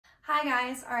Hi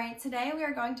guys, alright, today we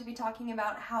are going to be talking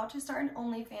about how to start an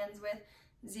OnlyFans with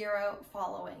 0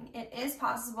 following. It is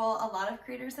possible, a lot of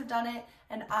creators have done it,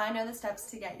 and I know the steps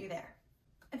to get you there.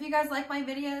 If you guys like my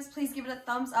videos, please give it a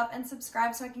thumbs up and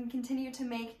subscribe so I can continue to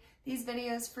make these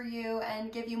videos for you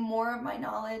and give you more of my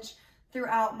knowledge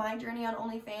throughout my journey on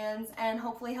OnlyFans and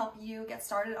hopefully help you get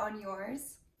started on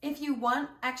yours. If you want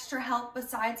extra help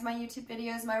besides my YouTube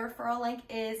videos, my referral link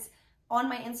is on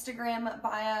my Instagram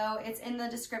bio. It's in the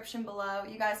description below.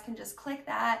 You guys can just click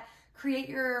that, create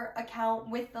your account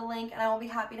with the link, and I will be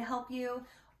happy to help you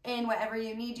in whatever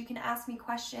you need. You can ask me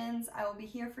questions. I will be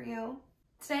here for you.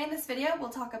 Today in this video, we'll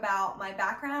talk about my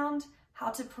background, how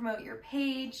to promote your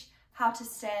page, how to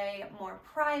stay more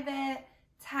private,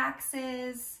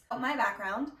 taxes. My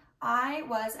background, I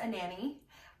was a nanny.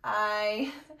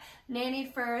 I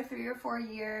nannied for 3 or 4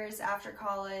 years after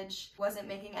college, wasn't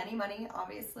making any money,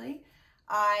 obviously.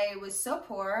 I was so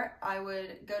poor, I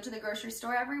would go to the grocery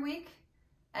store every week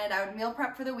and I would meal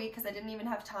prep for the week because I didn't even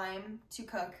have time to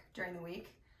cook during the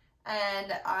week.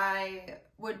 And I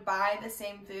would buy the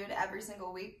same food every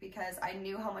single week because I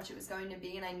knew how much it was going to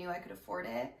be and I knew I could afford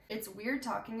it. It's weird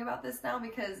talking about this now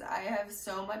because I have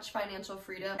so much financial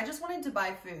freedom. I just wanted to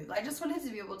buy food. I just wanted to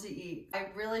be able to eat. I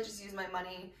really just use my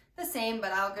money the same,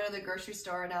 but I'll go to the grocery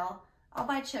store and I'll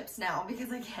buy chips now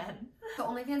because I can. So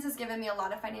OnlyFans has given me a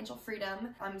lot of financial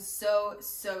freedom. I'm so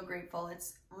grateful.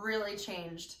 It's really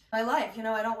changed my life. You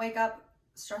know, I don't wake up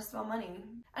stressed about money.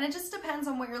 And it just depends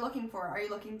on what you're looking for. Are you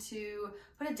looking to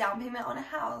put a down payment on a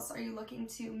house? Are you looking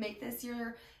to make this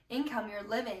your income, your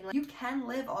living? You can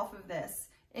live off of this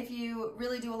if you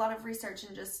really do a lot of research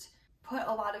and just put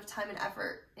a lot of time and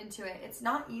effort into it. It's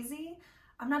not easy.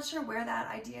 I'm not sure where that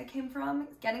idea came from.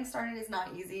 Getting started is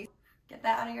not easy. Get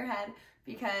that out of your head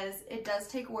because it does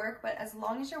take work, but as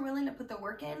long as you're willing to put the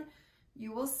work in,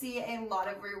 you will see a lot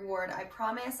of reward, I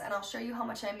promise, and I'll show you how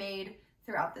much I made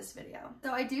throughout this video.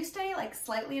 So I do stay like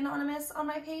slightly anonymous on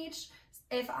my page.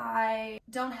 If I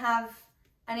don't have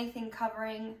anything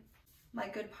covering my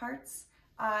good parts,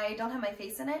 I don't have my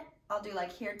face in it. I'll do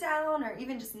like hair down or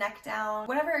even just neck down.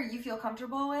 Whatever you feel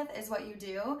comfortable with is what you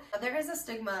do. There is a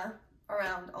stigma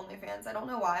around OnlyFans. I don't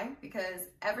know why, because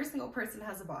every single person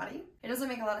has a body. It doesn't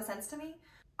make a lot of sense to me.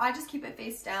 I just keep it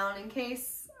face down in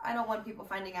case I don't want people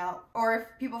finding out, or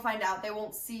if people find out, they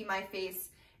won't see my face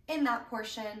in that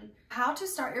portion. How to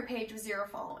start your page with 0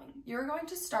 following. You're going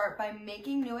to start by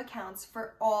making new accounts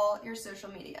for all your social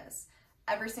medias.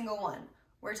 Every single one.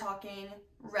 We're talking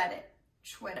Reddit,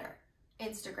 Twitter,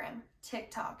 Instagram,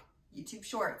 TikTok, YouTube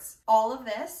Shorts. All of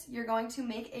this, you're going to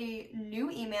make a new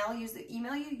email, use the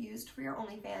email you used for your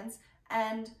OnlyFans,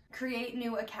 and create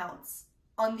new accounts.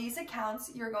 On these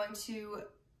accounts, you're going to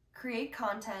create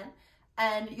content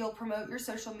and you'll promote your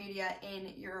social media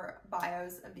in your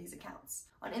bios of these accounts.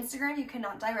 On Instagram, you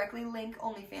cannot directly link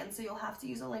OnlyFans, so you'll have to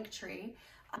use a link tree.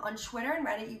 On Twitter and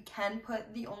Reddit, you can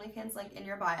put the OnlyFans link in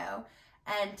your bio.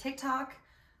 And TikTok,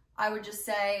 I would just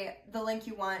say the link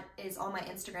you want is on my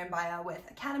Instagram bio with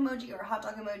a cat emoji or a hot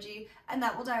dog emoji, and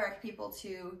that will direct people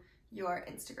to your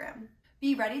Instagram.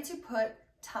 Be ready to put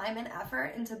time and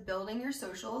effort into building your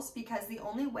socials because the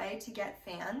only way to get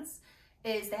fans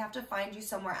is they have to find you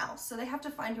somewhere else. So they have to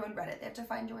find you on Reddit, they have to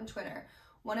find you on Twitter,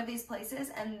 one of these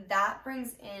places, and that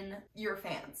brings in your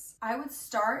fans. I would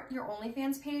start your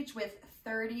OnlyFans page with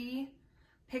 30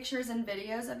 pictures and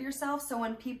videos of yourself, so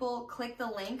when people click the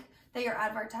link that you're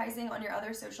advertising on your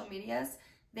other social medias,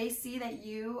 they see that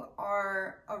you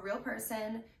are a real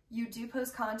person, you do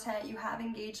post content, you have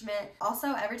engagement.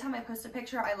 Also, every time I post a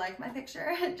picture, I like my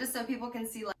picture, just so people can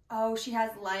see like, oh, she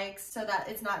has likes, so that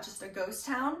it's not just a ghost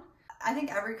town. I think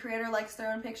every creator likes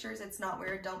their own pictures. It's not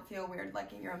weird. Don't feel weird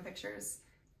liking your own pictures.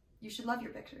 You should love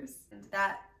your pictures. And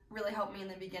that really helped me in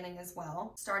the beginning as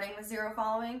well. Starting with 0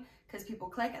 following, because people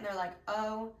click and they're like,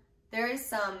 oh, there is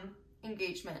some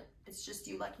engagement. It's just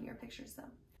you liking your pictures though.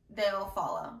 They'll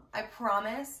follow. I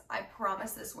promise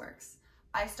this works.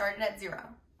 I started at 0.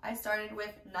 I started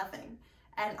with nothing.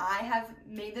 And I have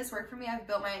made this work for me. I've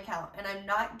built my account and I'm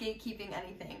not gatekeeping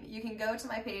anything. You can go to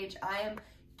my page. I am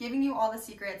giving you all the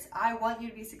secrets. I want you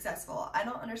to be successful. I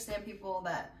don't understand people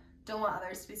that don't want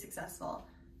others to be successful.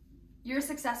 Your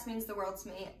success means the world to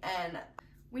me, and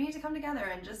we need to come together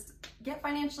and just get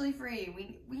financially free.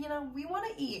 We want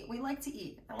to eat. We like to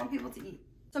eat. I want people to eat.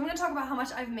 So I'm going to talk about how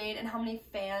much I've made and how many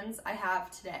fans I have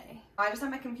today. I just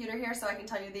have my computer here so I can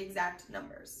tell you the exact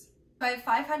numbers. I have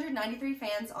 593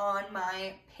 fans on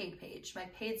my paid page, my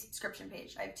paid subscription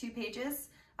page. I have 2 pages.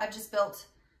 I've just built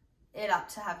it up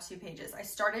to have 2 pages. I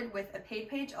started with a paid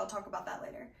page. I'll talk about that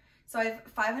later. So I have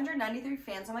 593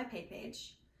 fans on my paid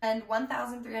page and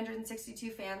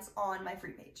 1,362 fans on my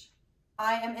free page.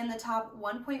 I am in the top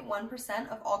 1.1%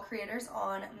 of all creators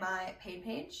on my paid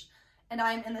page, and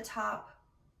I am in the top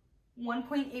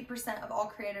 1.8% of all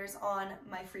creators on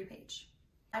my free page.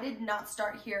 I did not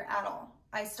start here at all.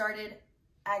 I started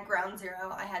at ground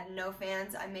zero. I had no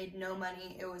fans. I made no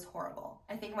money. It was horrible.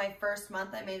 I think my first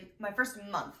month,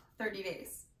 30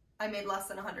 days, I made less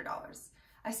than $100.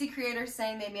 I see creators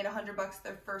saying they made $100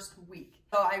 their first week.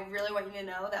 So I really want you to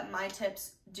know that my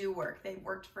tips do work. They've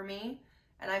worked for me,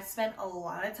 and I've spent a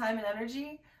lot of time and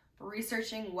energy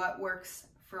researching what works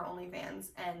for OnlyFans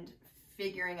and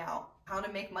figuring out how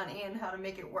to make money and how to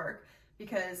make it work,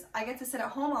 because I get to sit at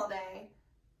home all day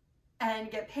and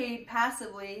get paid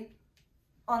passively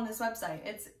on this website.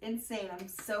 It's insane. I'm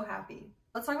so happy.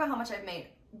 Let's talk about how much I've made.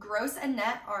 Gross and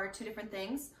net are two different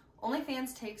things.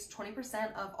 OnlyFans takes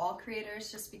 20% of all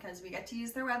creators just because we get to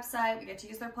use their website, we get to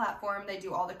use their platform, they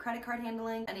do all the credit card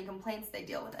handling, any complaints, they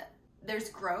deal with it. There's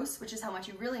gross, which is how much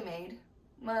you really made.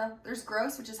 There's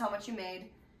gross, which is how much you made,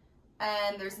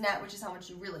 and there's net, which is how much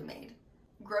you really made.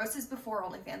 Gross is before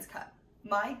OnlyFans cut.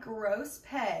 My gross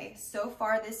pay so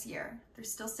far this year,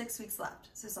 there's still 6 weeks left,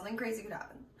 so something crazy could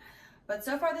happen. But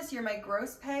so far this year, my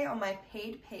gross pay on my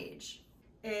paid page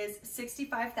is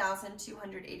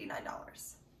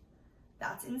 $65,289.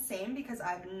 That's insane because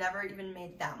I've never even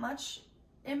made that much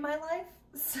in my life.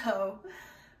 So,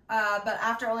 but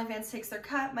after OnlyFans takes their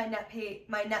cut, my net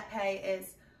pay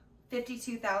is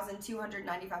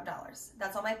 $52,295.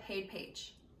 That's on my paid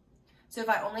page. So if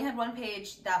I only had one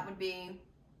page, that would be,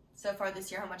 so far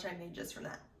this year, how much I made just from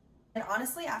that. And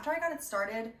honestly, after I got it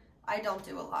started, I don't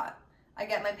do a lot. I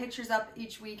get my pictures up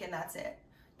each week and that's it.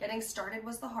 Getting started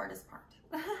was the hardest part,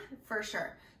 for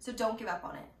sure. So don't give up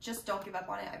on it. Just don't give up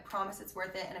on it. I promise it's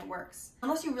worth it and it works.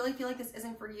 Unless you really feel like this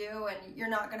isn't for you and you're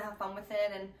not gonna have fun with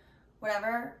it and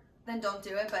whatever, then don't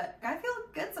do it. But I feel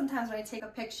good sometimes when I take a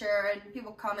picture and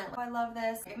people comment, oh, I love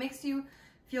this. It makes you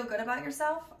feel good about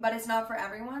yourself, but it's not for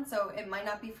everyone, so it might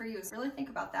not be for you. So really think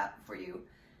about that before you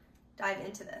dive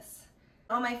into this.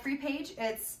 On my free page,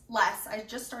 it's less. I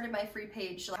just started my free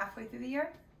page halfway through the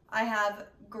year. I have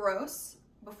gross,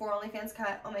 before OnlyFans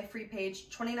cut, on my free page,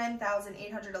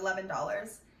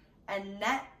 $29,811, and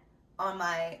net on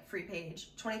my free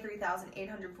page,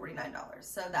 $23,849.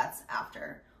 So that's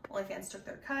after OnlyFans took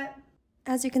their cut.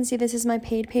 As you can see, this is my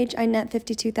paid page. I net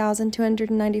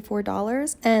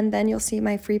 $52,294, and then you'll see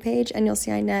my free page, and you'll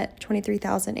see I net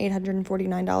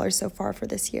 $23,849 so far for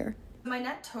this year. My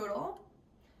net total,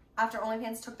 after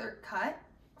OnlyFans took their cut,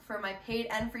 for my paid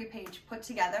and free page put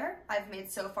together, I've made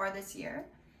so far this year,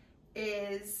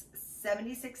 is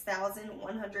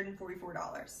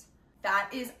 $76,144. That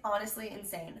is honestly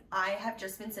insane. I have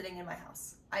just been sitting in my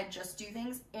house. I just do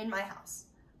things in my house.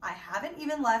 I haven't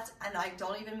even left and I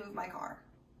don't even move my car.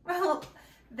 Well,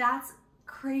 that's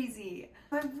crazy.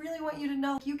 I really want you to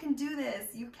know you can do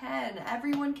this. You can.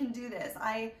 Everyone can do this.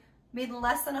 I made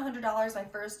less than $100 my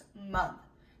first month.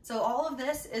 So all of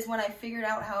this is when I figured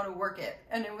out how to work it.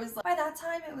 And it was like, by that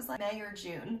time it was like May or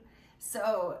June.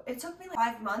 So it took me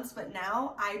like 5 months, but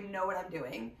now I know what I'm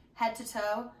doing. Head to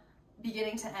toe,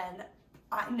 beginning to end.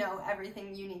 I know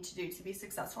everything you need to do to be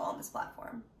successful on this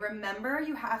platform. Remember,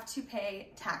 you have to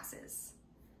pay taxes.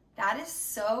 That is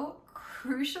so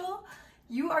crucial.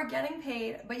 You are getting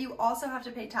paid, but you also have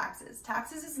to pay taxes.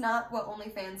 Taxes is not what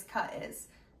OnlyFans cut is.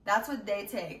 That's what they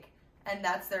take, and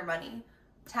that's their money.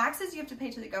 Taxes you have to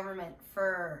pay to the government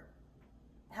for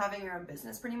having your own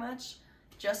business pretty much.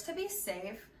 Just to be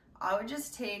safe, I would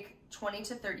just take 20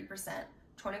 to 30%.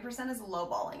 20% is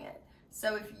lowballing it.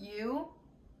 So if you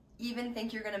even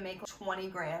think you're gonna make 20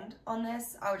 grand on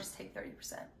this, I would just take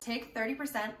 30%. Take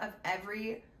 30% of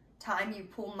every time you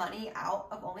pull money out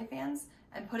of OnlyFans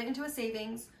and put it into a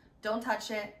savings. Don't touch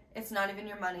it. It's not even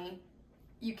your money.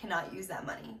 You cannot use that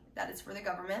money. That is for the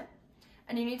government.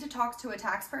 And you need to talk to a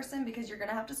tax person because you're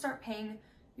gonna have to start paying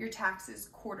your taxes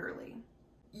quarterly.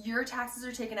 Your taxes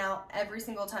are taken out every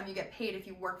single time you get paid if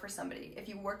you work for somebody. If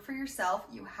you work for yourself,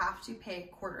 you have to pay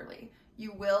quarterly.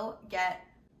 You will get,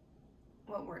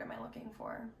 what word am I looking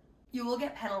for? You will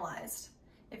get penalized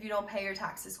if you don't pay your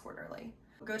taxes quarterly.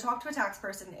 Go talk to a tax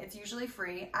person. It's usually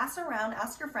free. Ask around,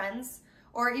 ask your friends,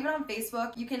 or even on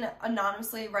Facebook, you can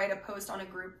anonymously write a post on a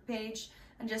group page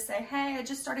and just say, hey, I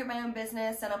just started my own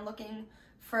business and I'm looking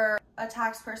for a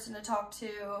tax person to talk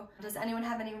to. Does anyone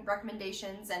have any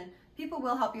recommendations? And people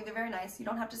will help you. They're very nice. You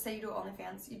don't have to say you do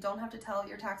OnlyFans. You don't have to tell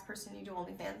your tax person you do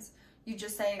OnlyFans. You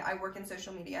just say, I work in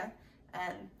social media,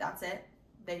 and that's it.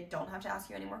 They don't have to ask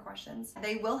you any more questions.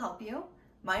 They will help you.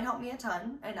 Mine helped me a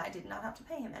ton, and I did not have to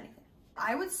pay him anything.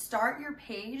 I would start your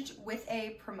page with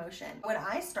a promotion. When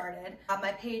I started,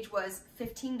 my page was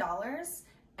 $15,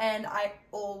 and I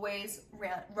always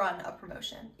run a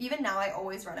promotion. Even now, I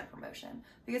always run a promotion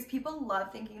because people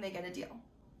love thinking they get a deal.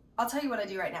 I'll tell you what I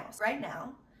do right now. So right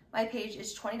now, my page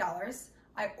is $20.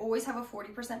 I always have a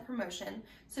 40% promotion,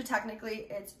 so technically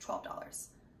it's $12.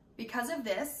 Because of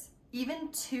this,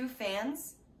 even 2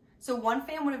 fans, so 1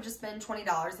 fan would have just been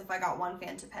 $20 if I got 1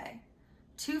 fan to pay.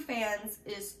 2 fans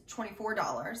is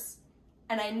 $24,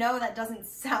 and I know that doesn't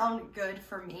sound good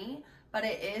for me, but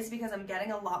it is because I'm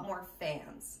getting a lot more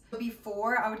fans.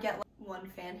 Before, I would get like 1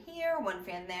 fan here, 1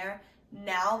 fan there.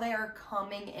 Now they are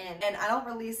coming in, and I don't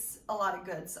release a lot of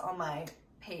goods on my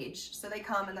page. So they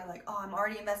come and they're like, oh, I'm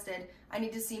already invested. I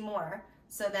need to see more.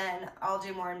 So then I'll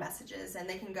do more in messages, and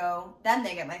they can go, then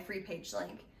they get my free page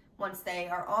link once they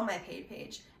are on my paid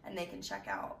page, and they can check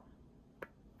out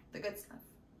the good stuff.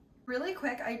 Really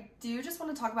quick, I do just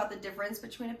want to talk about the difference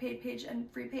between a paid page and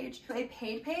free page. A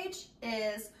paid page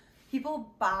is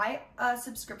people buy a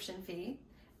subscription fee,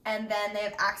 and then they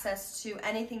have access to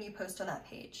anything you post on that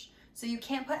page. So you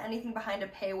can't put anything behind a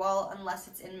paywall unless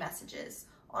it's in messages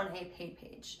on a paid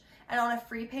page. And on a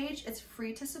free page, it's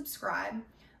free to subscribe,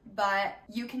 but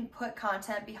you can put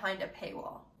content behind a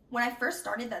paywall. When I first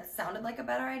started, that sounded like a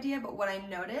better idea, but what I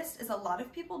noticed is a lot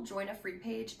of people join a free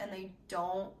page and they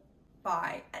don't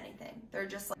buy anything. They're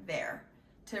just like there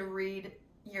to read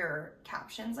your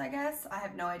captions, I guess. I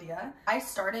have no idea. I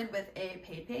started with a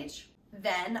paid page.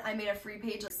 Then I made a free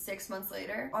page like 6 months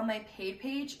later. On my paid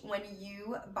page, when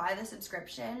you buy the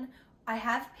subscription, I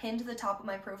have pinned to the top of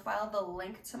my profile the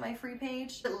link to my free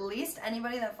page. At least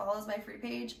anybody that follows my free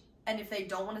page, and if they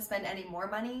don't want to spend any more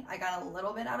money, I got a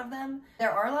little bit out of them.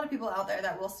 There are a lot of people out there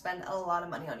that will spend a lot of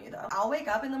money on you though. I'll wake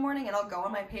up in the morning and I'll go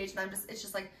on my page and it's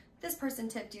just like, this person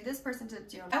tipped you, this person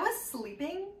tipped you. I was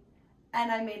sleeping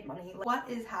and I made money. What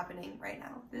is happening right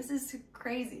now? This is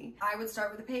crazy. I would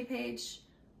start with a paid page,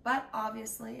 but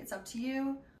obviously it's up to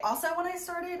you. Also, when I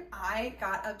started, I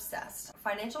got obsessed.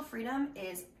 Financial freedom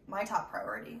is my top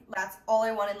priority. That's all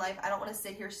I want in life. I don't want to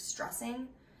sit here stressing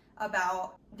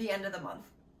about the end of the month.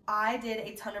 I did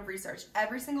a ton of research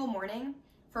every single morning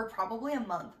for probably a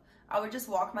month. I would just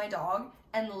walk my dog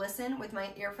and listen with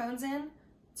my earphones in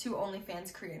to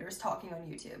OnlyFans creators talking on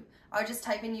YouTube. I would just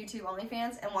type in YouTube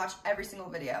OnlyFans and watch every single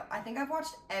video. I think I've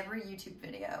watched every YouTube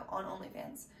video on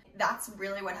OnlyFans. That's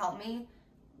really what helped me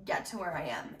get to where I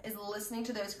am, is listening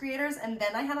to those creators. And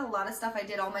then I had a lot of stuff I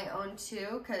did on my own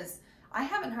too, because I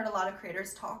haven't heard a lot of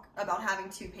creators talk about having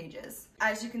 2 pages.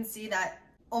 As you can see, that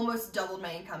almost doubled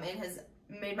my income. It has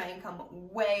made my income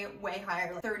way, way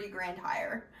higher, like 30 grand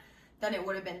higher than it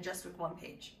would have been just with 1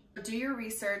 page. Do your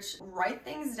research, write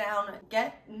things down,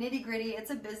 get nitty gritty.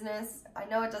 It's a business. I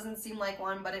know it doesn't seem like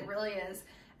one, but it really is.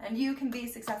 And you can be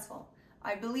successful.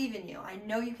 I believe in you. I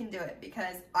know you can do it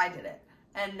because I did it.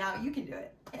 And now you can do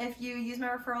it. If you use my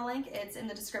referral link, it's in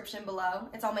the description below.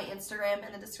 It's on my Instagram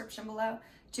in the description below.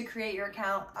 To create your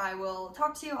account, I will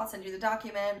talk to you. I'll send you the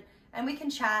document and we can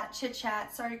chat, chit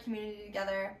chat, start a community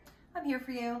together. I'm here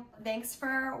for you. Thanks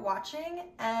for watching,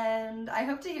 and I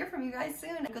hope to hear from you guys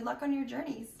soon. Good luck on your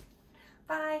journeys.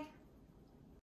 Bye.